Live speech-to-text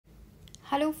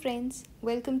Hello friends,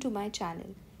 welcome to my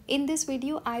channel. In this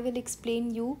video, I will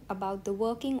explain you about the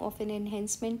working of an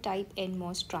enhancement type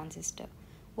NMOS transistor.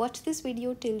 Watch this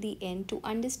video till the end to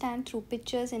understand through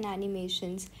pictures and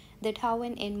animations that how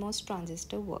an NMOS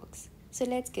transistor works. So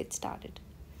let's get started.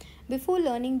 Before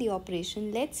learning the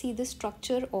operation, let's see the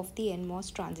structure of the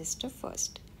NMOS transistor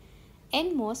first.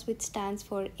 NMOS, which stands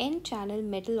for N-channel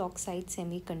metal oxide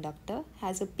semiconductor,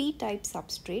 has a P-type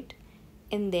substrate,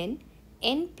 and then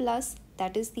N plus,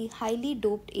 that is the highly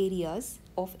doped areas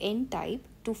of N-type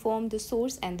to form the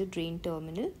source and the drain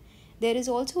terminal. There is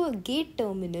also a gate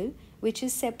terminal which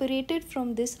is separated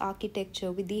from this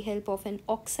architecture with the help of an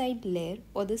oxide layer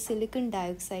or the silicon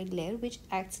dioxide layer, which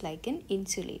acts like an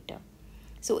insulator.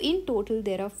 So in total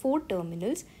there are 4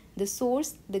 terminals: the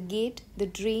source, the gate, the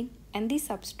drain and the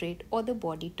substrate or the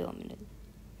body terminal.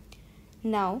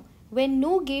 Now, when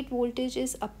no gate voltage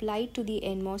is applied to the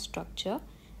NMOS structure,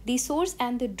 the source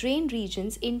and the drain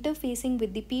regions interfacing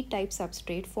with the P-type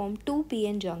substrate form 2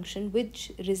 PN junction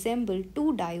which resemble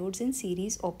 2 diodes in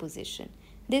series opposition.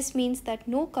 This means that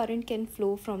no current can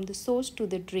flow from the source to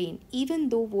the drain even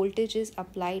though voltage is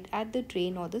applied at the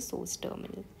drain or the source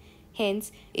terminal.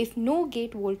 Hence, if no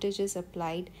gate voltage is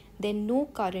applied, then no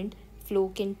current flow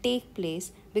can take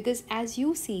place, because as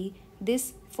you see,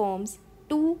 this forms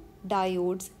 2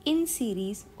 diodes in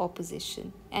series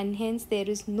opposition, and hence there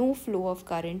is no flow of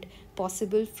current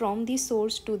possible from the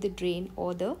source to the drain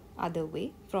or the other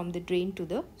way, from the drain to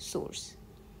the source.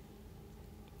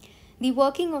 The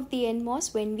working of the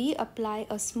NMOS: when we apply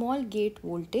a small gate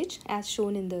voltage as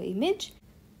shown in the image,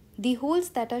 the holes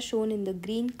that are shown in the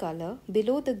green color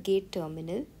below the gate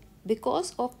terminal,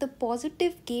 because of the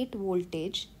positive gate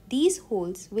voltage, these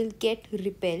holes will get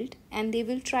repelled and they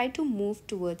will try to move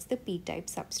towards the P-type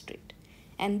substrate,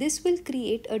 and this will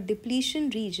create a depletion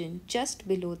region just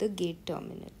below the gate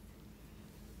terminal.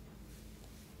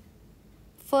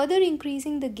 Further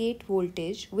increasing the gate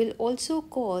voltage will also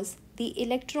cause the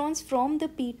electrons from the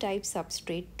P-type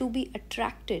substrate to be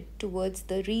attracted towards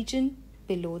the region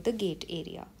below the gate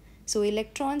area. So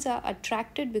electrons are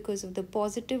attracted because of the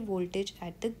positive voltage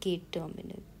at the gate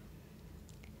terminal.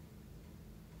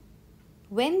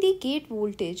 When the gate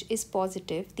voltage is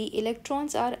positive, the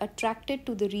electrons are attracted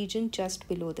to the region just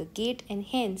below the gate, and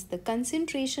hence the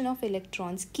concentration of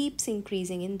electrons keeps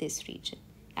increasing in this region.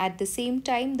 At the same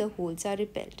time, the holes are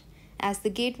repelled. As the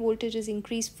gate voltage is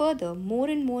increased further, more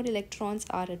and more electrons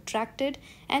are attracted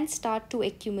and start to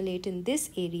accumulate in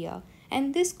this area,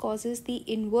 and this causes the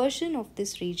inversion of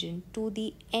this region to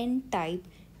the N-type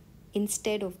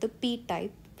instead of the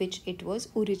P-type which it was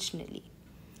originally.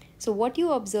 So what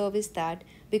you observe is that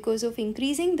because of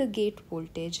increasing the gate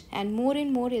voltage and more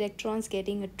electrons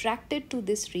getting attracted to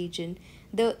this region,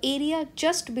 the area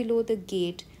just below the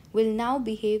gate will now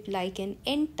behave like an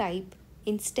N-type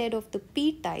instead of the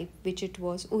P-type which it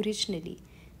was originally.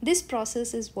 This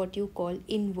process is what you call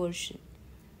inversion.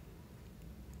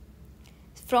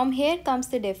 From here comes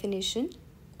the definition.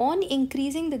 On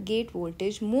increasing the gate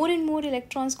voltage, more and more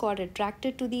electrons got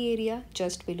attracted to the area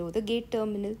just below the gate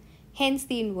terminal. Hence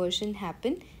the inversion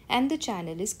happened and the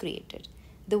channel is created.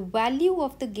 The value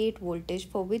of the gate voltage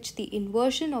for which the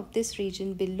inversion of this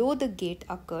region below the gate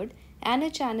occurred and a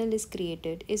channel is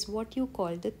created is what you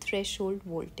call the threshold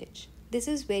voltage. This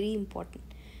is very important.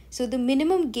 So the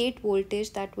minimum gate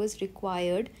voltage that was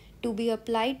required to be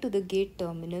applied to the gate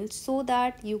terminal so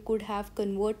that you could have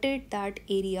converted that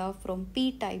area from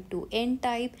P-type to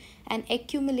N-type and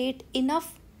accumulate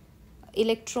enough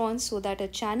electrons so that a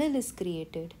channel is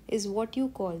created is what you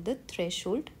call the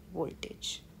threshold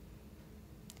voltage.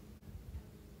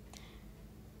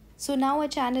 So now a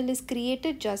channel is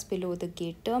created just below the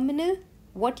gate terminal.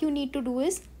 What you need to do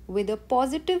is, with a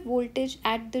positive voltage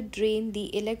at the drain,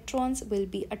 the electrons will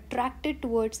be attracted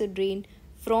towards the drain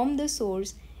from the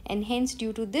source, and hence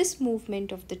due to this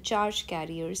movement of the charge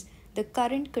carriers, the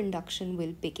current conduction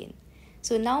will begin.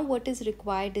 So now what is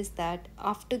required is that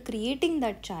after creating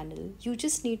that channel, you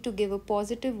just need to give a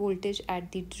positive voltage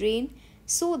at the drain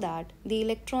so that the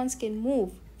electrons can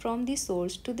move from the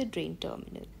source to the drain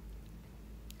terminal.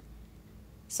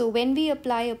 So when we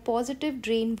apply a positive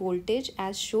drain voltage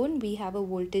as shown, we have a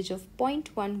voltage of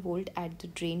 0.1 volt at the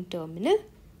drain terminal.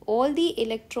 All the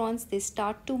electrons, they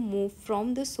start to move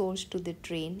from the source to the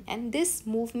drain, and this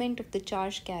movement of the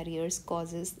charge carriers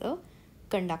causes the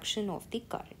conduction of the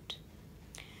current.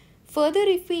 Further,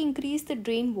 if we increase the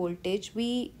drain voltage,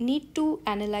 we need to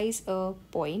analyze a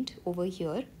point over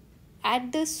here.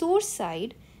 At the source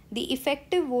side, the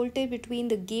effective voltage between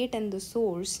the gate and the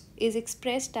source is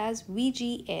expressed as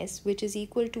VGS, which is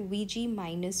equal to VG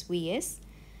minus Vs,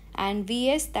 and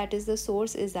Vs, that is the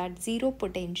source, is at 0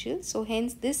 potential. So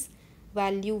hence this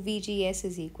value VGS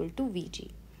is equal to Vg.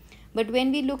 But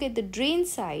when we look at the drain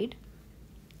side,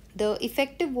 the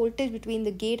effective voltage between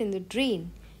the gate and the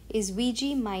drain is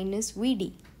Vg minus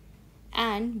Vd.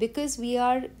 And because we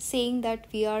are saying that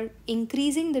we are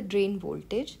increasing the drain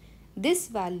voltage, this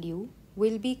value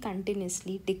will be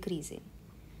continuously decreasing.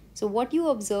 So what you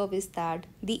observe is that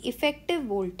the effective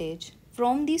voltage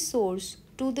from the source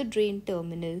to the drain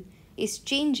terminal is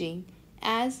changing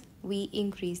as we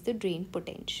increase the drain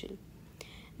potential.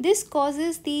 This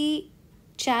causes the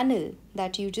channel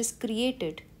that you just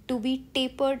created to be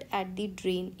tapered at the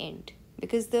drain end,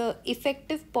 because the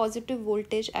effective positive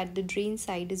voltage at the drain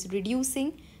side is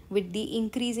reducing with the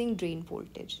increasing drain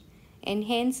voltage, and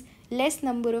hence less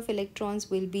number of electrons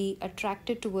will be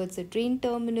attracted towards the drain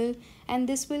terminal, and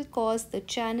this will cause the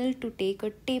channel to take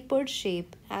a tapered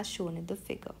shape as shown in the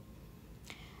figure.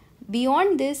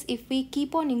 Beyond this, if we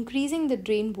keep on increasing the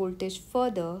drain voltage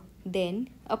further, then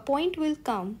a point will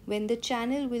come when the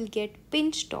channel will get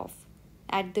pinched off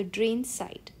at the drain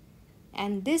side,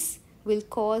 and this will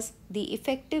cause the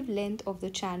effective length of the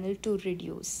channel to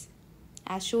reduce.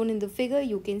 As shown in the figure,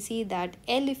 you can see that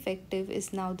L effective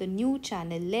is now the new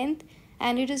channel length,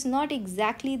 and it is not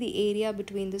exactly the area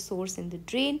between the source and the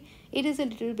drain. It is a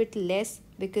little bit less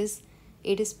because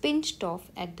it is pinched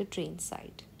off at the drain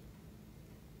side.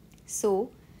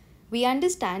 So we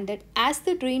understand that as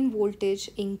the drain voltage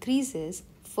increases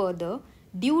further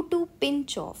due to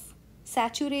pinch off,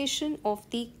 saturation of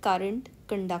the current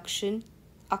conduction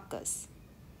occurs.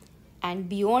 And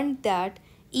beyond that,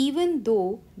 even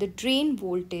though the drain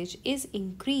voltage is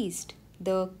increased,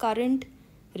 the current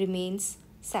remains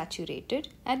saturated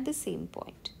at the same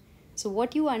point. So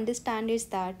what you understand is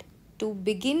that to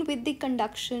begin with the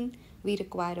conduction, we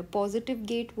require a positive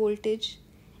gate voltage,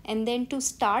 and then to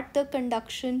start the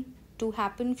conduction to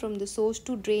happen from the source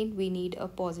to drain, we need a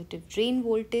positive drain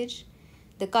voltage.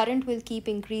 The current will keep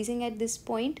increasing at this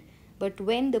point, but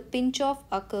when the pinch off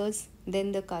occurs,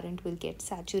 then the current will get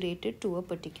saturated to a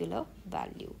particular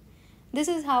value. This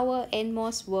is how a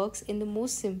NMOS works in the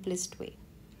most simplest way.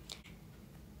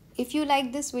 If you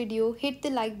like this video, hit the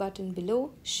like button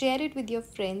below, share it with your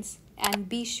friends, and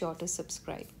be sure to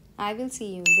subscribe. I will see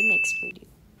you in the next video.